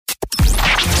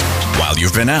While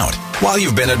you've been out, while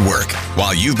you've been at work,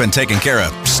 while you've been taking care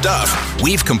of stuff,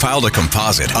 we've compiled a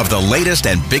composite of the latest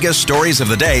and biggest stories of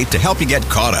the day to help you get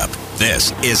caught up.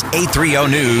 This is 830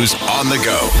 News on the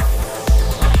Go.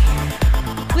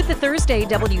 With the Thursday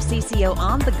WCCO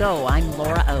On the Go, I'm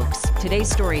Laura Oakes. Today's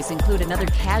stories include another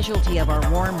casualty of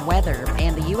our warm weather,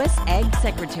 and the U.S. Ag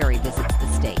Secretary visits the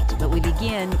state. But we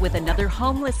begin with another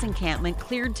homeless encampment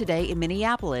cleared today in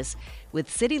Minneapolis, with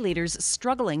city leaders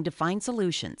struggling to find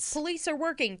solutions. Police are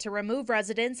working to remove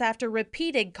residents after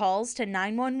repeated calls to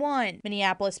 911.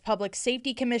 Minneapolis Public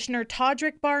Safety Commissioner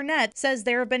Todrick Barnett says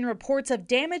there have been reports of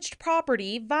damaged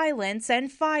property, violence,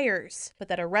 and fires, but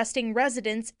that arresting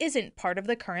residents isn't part of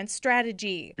the current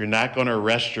strategy. You're not going to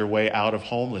arrest your way out of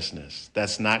homelessness.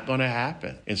 That's not going to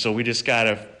happen. And so we just got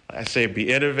to, I say,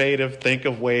 be innovative, think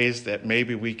of ways that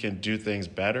maybe we can do things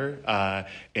better,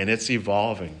 and it's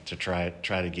evolving to try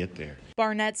to get there.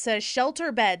 Barnett says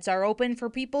shelter beds are open for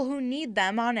people who need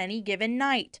them on any given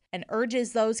night and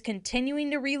urges those continuing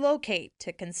to relocate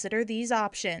to consider these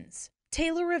options.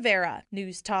 Taylor Rivera,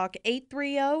 News Talk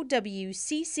 830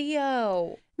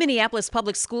 WCCO. Minneapolis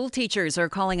public school teachers are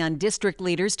calling on district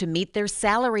leaders to meet their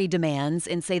salary demands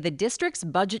and say the district's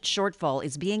budget shortfall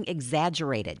is being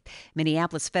exaggerated.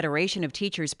 Minneapolis Federation of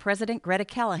Teachers President Greta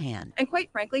Callahan. And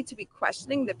quite frankly, to be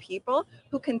questioning the people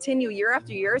who continue year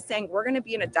after year saying we're going to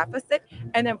be in a deficit,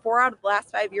 and then 4 out of the last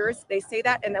 5 years they say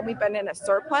that, and then we've been in a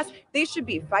surplus, they should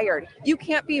be fired. You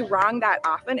can't be wrong that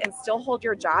often and still hold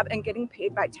your job and getting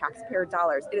paid by taxpayer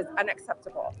dollars. It is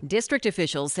unacceptable. District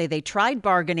officials say they tried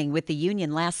bargaining with the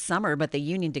union last summer, but the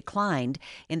union declined,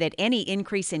 and that any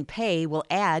increase in pay will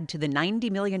add to the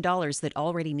 $90 million that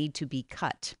already need to be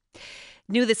cut.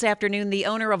 New this afternoon, the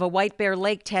owner of a White Bear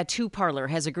Lake tattoo parlor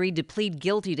has agreed to plead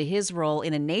guilty to his role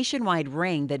in a nationwide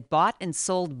ring that bought and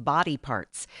sold body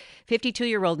parts.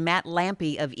 52-year-old Matt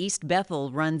Lampy of East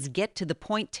Bethel runs Get to the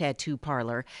Point Tattoo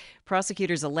Parlor.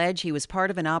 Prosecutors allege he was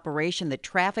part of an operation that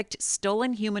trafficked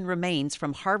stolen human remains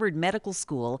from Harvard Medical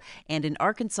School and an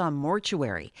Arkansas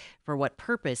mortuary. For what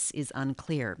purpose is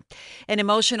unclear. An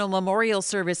emotional memorial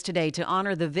service today to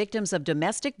honor the victims of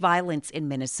domestic violence in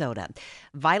Minnesota.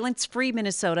 Violence Free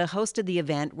Minnesota hosted the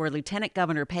event where Lieutenant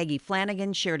Governor Peggy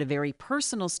Flanagan shared a very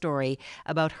personal story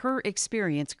about her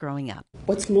experience growing up.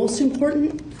 What's most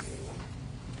important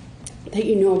that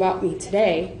you know about me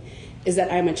today is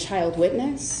that I'm a child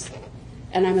witness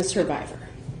and I'm a survivor.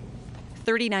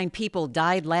 39 people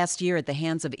died last year at the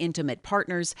hands of intimate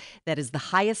partners. That is the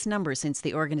highest number since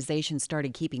the organization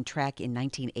started keeping track in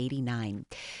 1989.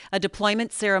 A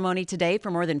deployment ceremony today for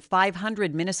more than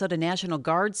 500 Minnesota National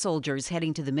Guard soldiers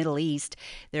heading to the Middle East.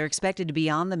 They're expected to be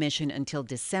on the mission until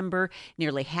December.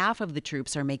 Nearly half of the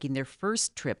troops are making their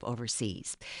first trip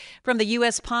overseas. From the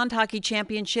U.S. Pond Hockey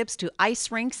Championships to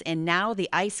ice rinks and now the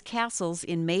ice castles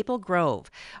in Maple Grove.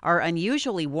 Our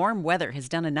unusually warm weather has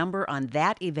done a number on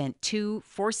that event too,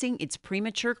 forcing its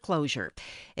premature closure.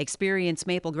 Experience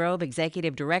Maple Grove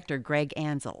Executive Director Greg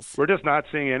Ansels. We're just not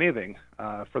seeing anything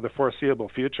for the foreseeable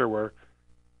future where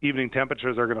evening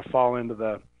temperatures are going to fall into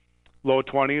the low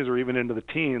 20s or even into the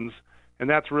teens, and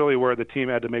that's really where the team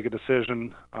had to make a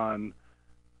decision on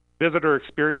visitor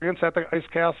experience at the ice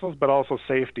castles, but also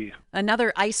safety.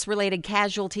 Another ice-related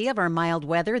casualty of our mild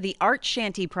weather, the art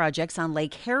shanty projects on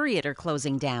Lake Harriet are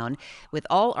closing down, with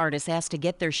all artists asked to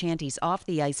get their shanties off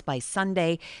the ice by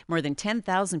Sunday. More than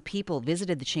 10,000 people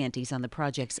visited the shanties on the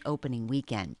project's opening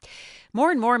weekend.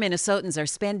 More and more Minnesotans are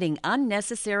spending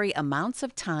unnecessary amounts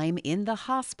of time in the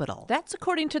hospital. That's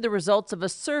according to the results of a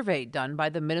survey done by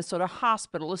the Minnesota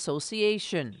Hospital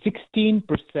Association.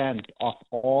 16% of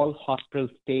all hospital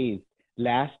stays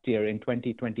last year in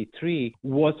 2023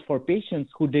 was for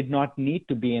patients who did not need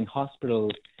to be in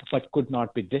hospitals but could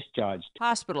not be discharged.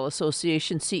 Hospital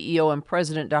Association CEO and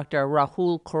President Dr.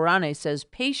 Rahul Khurana says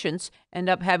patients end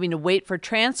up having to wait for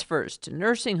transfers to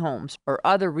nursing homes or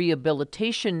other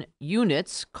rehabilitation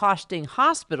units, costing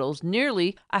hospitals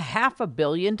nearly $500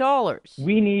 million.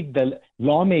 We need the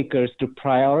lawmakers to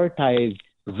prioritize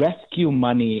rescue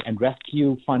money and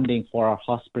rescue funding for our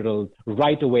hospitals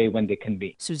right away when they can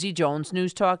be. Susie Jones,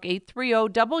 News Talk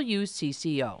 830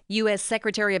 WCCO. U.S.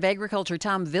 Secretary of Agriculture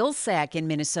Tom Vilsack in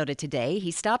Minnesota today.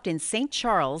 He stopped in St.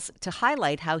 Charles to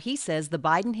highlight how he says the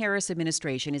Biden-Harris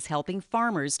administration is helping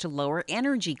farmers to lower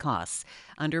energy costs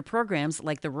under programs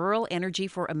like the Rural Energy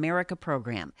for America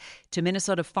program. To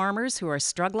Minnesota farmers who are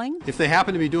struggling, if they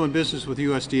happen to be doing business with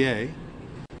USDA,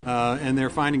 and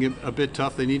they're finding it a bit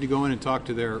tough, they need to go in and talk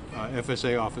to their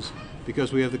FSA office,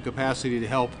 because we have the capacity to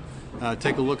help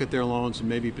take a look at their loans and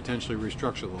maybe potentially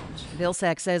restructure loans.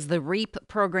 Vilsack says the REAP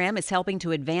program is helping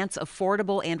to advance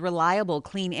affordable and reliable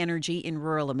clean energy in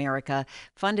rural America,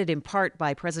 funded in part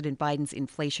by President Biden's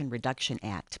Inflation Reduction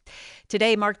Act.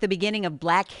 Today marked the beginning of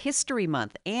Black History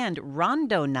Month and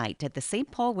Rondo Night at the St.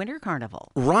 Paul Winter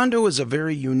Carnival. Rondo is a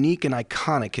very unique and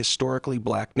iconic historically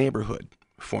black neighborhood.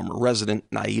 Former resident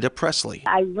Naida Presley.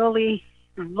 I really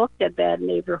looked at that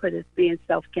neighborhood as being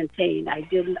self-contained. I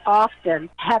didn't often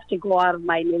have to go out of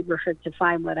my neighborhood to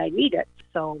find what I needed.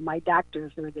 So my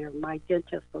doctors were there, my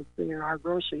dentist was there, our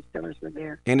grocery stores were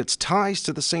there. And its ties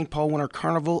to the St. Paul Winter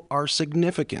Carnival are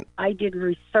significant. I did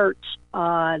research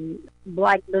on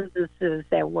black businesses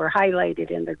that were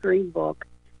highlighted in the Green Book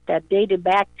that dated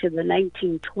back to the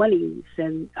 1920s,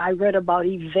 and I read about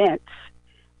events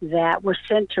that were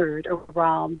centered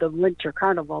around the Winter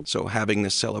Carnival. So having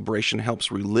this celebration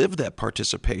helps relive that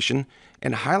participation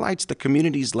and highlights the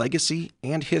community's legacy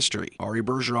and history. Ari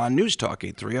Bergeron, News Talk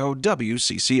 830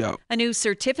 WCCO. A new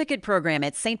certificate program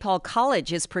at St. Paul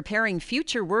College is preparing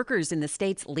future workers in the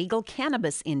state's legal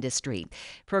cannabis industry.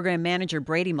 Program manager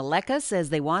Brady Maleka says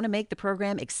they want to make the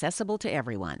program accessible to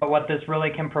everyone. What this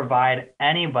really can provide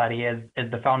anybody is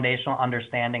the foundational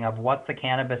understanding of what's the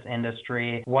cannabis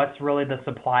industry, what's really the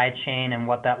supply chain and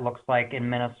what that looks like in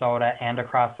Minnesota and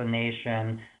across the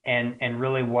nation, and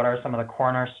really what are some of the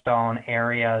cornerstone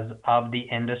areas of the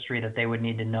industry that they would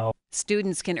need to know.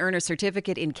 Students can earn a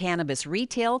certificate in cannabis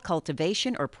retail,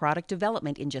 cultivation, or product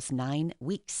development in just 9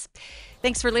 weeks.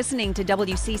 Thanks for listening to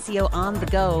WCCO On The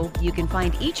Go. You can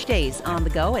find each day's On The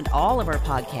Go and all of our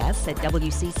podcasts at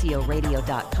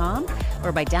WCCOradio.com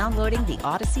or by downloading the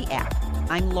Odyssey app.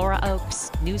 I'm Laura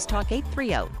Oakes, News Talk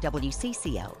 830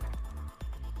 WCCO.